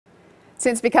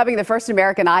Since becoming the first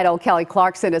American Idol, Kelly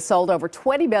Clarkson has sold over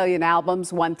 20 million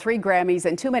albums, won 3 Grammys,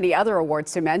 and too many other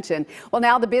awards to mention. Well,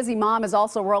 now the busy mom is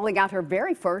also rolling out her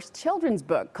very first children's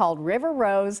book called River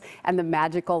Rose and the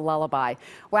Magical Lullaby.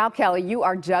 Wow, Kelly, you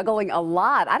are juggling a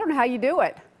lot. I don't know how you do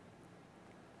it.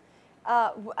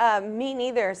 Me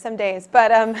neither some days,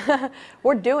 but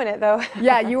we're doing it though.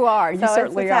 Yeah, you are. You So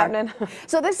certainly it's are. happening.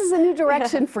 So this is a new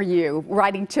direction for you,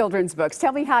 writing children's books.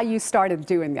 Tell me how you started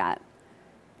doing that.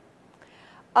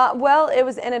 Well, it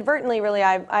was inadvertently, really.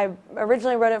 I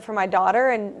originally wrote it for my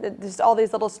daughter, and just all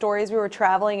these little stories. We were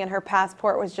traveling, and her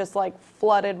passport was just like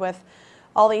flooded with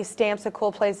all these stamps of cool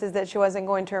places that she wasn't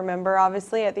going to remember,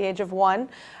 obviously, at the age of 1.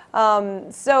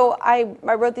 So I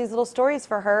wrote these little stories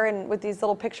for her, and with these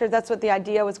little pictures, that's what the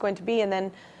idea was going to be. And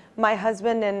then my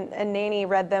husband and Nanny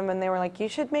read them, and they were like, "You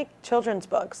should make children's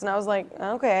books." And I was like,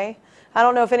 "Okay." I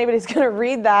don't know if anybody's going to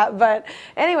read that, but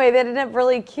anyway, they ended up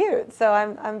really cute. So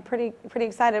I'm pretty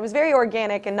excited. It was very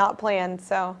organic and not planned.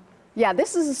 So. Yeah,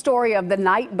 this is a story of the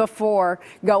night before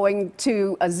going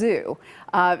to a zoo,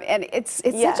 and it's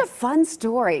Yes. such a fun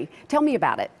story. Tell me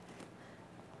about it.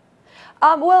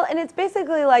 Well, and it's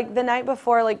basically like the night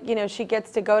before, like, you know, she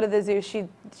gets to go to the zoo.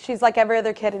 She's like every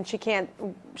other kid, and she can't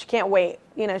wait.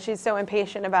 You know, she's so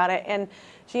impatient about it, and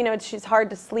she, you know, she's hard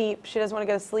to sleep. She doesn't want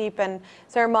to go to sleep, and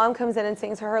so her mom comes in and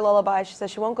sings her lullaby. She says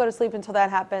she won't go to sleep until that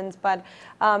happens, but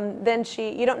then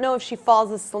you don't know if she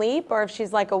falls asleep or if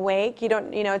she's like awake. You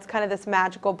know, it's kind of this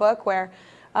magical book where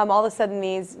all of a sudden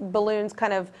these balloons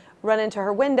kind of run into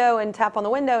her window and tap on the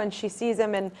window, and she sees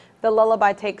them, and the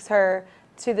lullaby takes her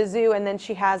to the zoo, and then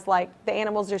she has like the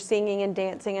animals are singing and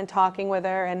dancing and talking with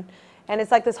her, and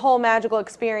it's like this whole magical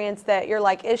experience that you're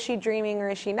like, is she dreaming or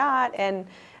is she not? And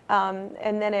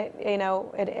then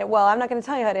well, I'm not going to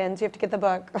tell you how it ends. You have to get the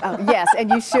book. Yes, and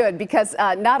you should, because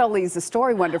not only is the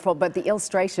story wonderful, but the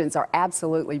illustrations are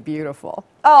absolutely beautiful.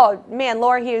 Oh man,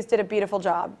 Laura Hughes did a beautiful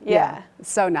job. Yeah,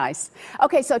 so nice.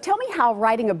 Okay, so tell me how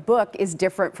writing a book is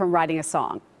different from writing a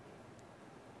song.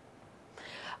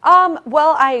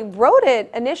 Well, I wrote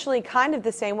it initially kind of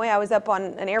the same way. I was up on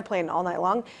an airplane all night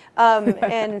long.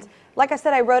 And like I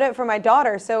said, I wrote it for my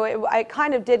daughter. So it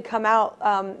kind of did come out,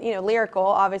 you know, lyrical,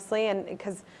 obviously, and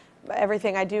because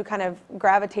everything I do kind of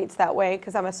gravitates that way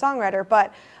because I'm a songwriter.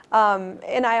 But,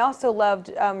 and I also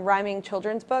loved rhyming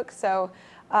children's books. So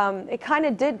it kind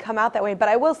of did come out that way. But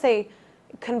I will say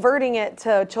converting it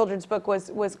to a children's book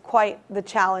was quite the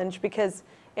challenge, because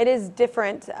it is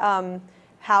different.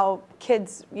 How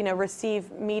kids, you know,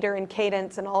 receive meter and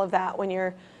cadence and all of that when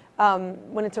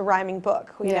it's a rhyming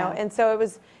book, you know. And so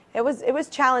it was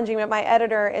challenging. But my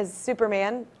editor is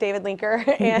Superman, David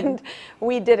Linker, and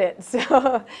we did it.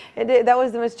 So that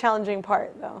was the most challenging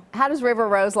part, though. How does River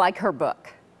Rose like her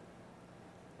book?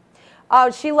 Oh,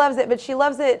 she loves it, but she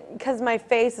loves it because my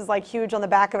face is like huge on the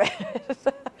back of it.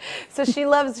 So she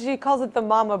calls it the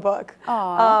mama book.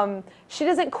 She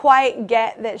doesn't quite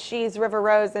get that she's River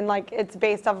Rose, and like it's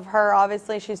based off of her.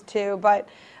 Obviously, she's 2, but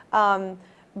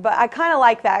I kind of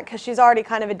like that because she's already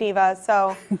kind of a diva.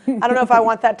 So I don't know if I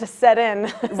want that to set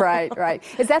in. Right.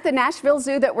 Is that the Nashville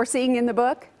Zoo that we're seeing in the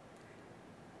book?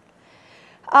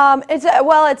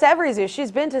 It's every zoo.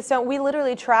 She's been to, we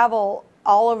literally travel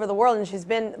all over the world, and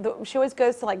she always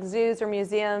goes to like zoos or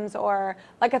museums, or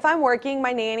like if I'm working,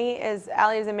 my nanny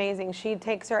Allie is amazing. She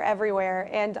takes her everywhere,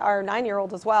 and our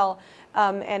 9-year-old as well,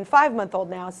 and 5-month-old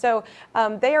now. So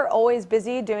they are always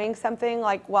busy doing something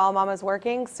like while mama's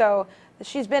working. So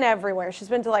she's been everywhere. She's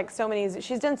been to like so many,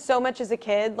 she's done so much as a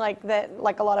kid, like that,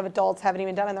 like a lot of adults haven't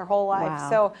even done in their whole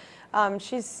life. Wow.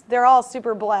 So they're all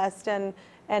super blessed,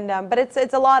 but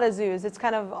it's a lot of zoos. It's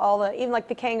kind of even like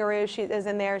the kangaroo, she is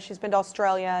in there. She's been to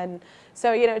Australia, and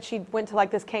so, you know, she went to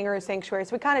like this kangaroo sanctuary.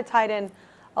 So we kind of tied in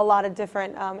a lot of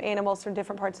different animals from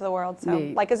different parts of the world. So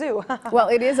Neat. like a zoo. Well,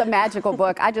 it is a magical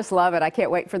book. I just love it. I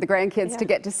can't wait for the grandkids to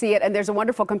get to see it. And there's a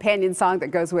wonderful companion song that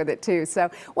goes with it too. So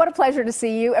what a pleasure to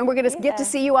see you. And we're going to get to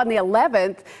see you on the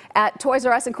 11th at Toys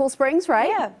R Us in Cool Springs, right?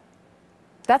 Yeah.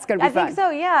 That's going to be fun. I think so,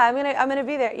 yeah. I'm gonna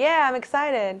be there. Yeah, I'm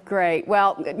excited. Great.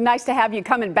 Well, nice to have you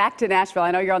coming back to Nashville.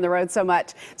 I know you're on the road so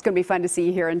much. It's going to be fun to see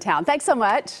you here in town. Thanks so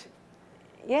much.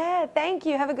 Yeah, thank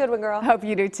you. Have a good one, girl. Hope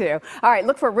you do too. All right,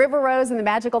 look for River Rose and the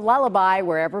Magical Lullaby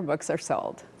wherever books are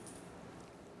sold.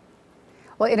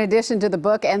 Well, in addition to the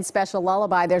book and special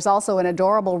lullaby, there's also an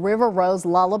adorable River Rose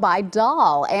Lullaby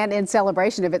Doll. And in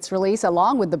celebration of its release,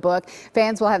 along with the book,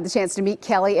 fans will have the chance to meet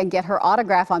Kelly and get her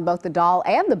autograph on both the doll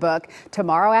and the book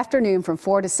tomorrow afternoon from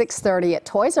 4 to 6:30 at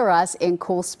Toys R Us in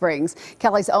Cool Springs.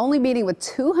 Kelly's only meeting with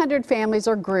 200 families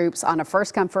or groups on a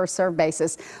first-come, first-served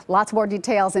basis. Lots more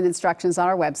details and instructions on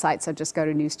our website, so just go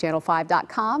to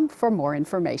newschannel5.com for more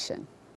information.